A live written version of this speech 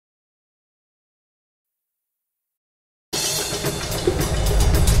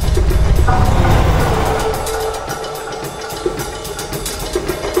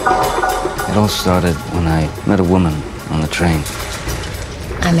all started when I met a woman on the train.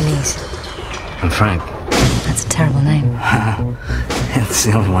 I'm Elise. I'm Frank. That's a terrible name. It's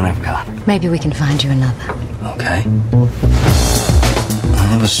the only one I've got. Maybe we can find you another. Okay. I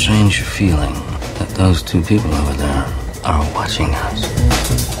have a strange feeling that those two people over there are watching us.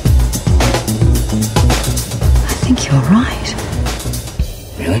 I think you're right.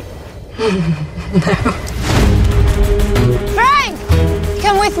 Really? No. Frank!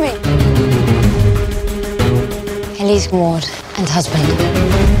 Come with me. Elise Ward and husband.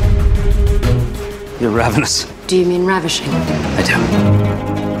 You're ravenous. Do you mean ravishing? I do.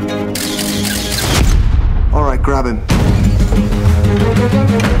 All right, grab him.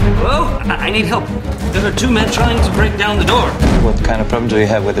 Hello? I need help. There are two men trying to break down the door. What kind of problem do you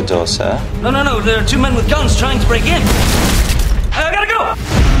have with the door, sir? No. There are two men with guns trying to break in. I gotta go!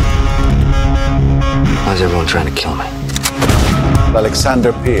 Why's everyone trying to kill me?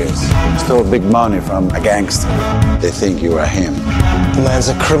 Alexander Pierce stole big money from a gangster. They think you are him. The man's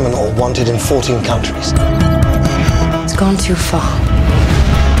a criminal wanted in 14 countries. It's gone too far.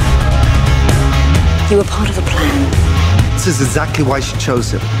 You were part of the plan. This is exactly why she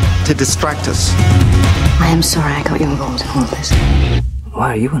chose him. To distract us. I am sorry I got you involved in all this.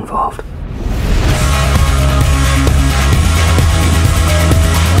 Why are you involved?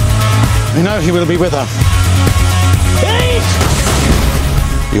 We know he will be with her.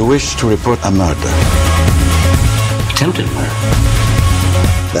 You wish to report a murder. Attempted murder.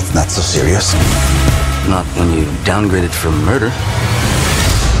 That's not so serious. Not when you downgrade it from murder.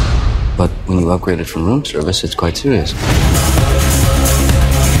 But when you upgrade it from room service, it's quite serious.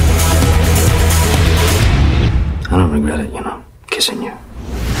 I don't regret it, kissing you.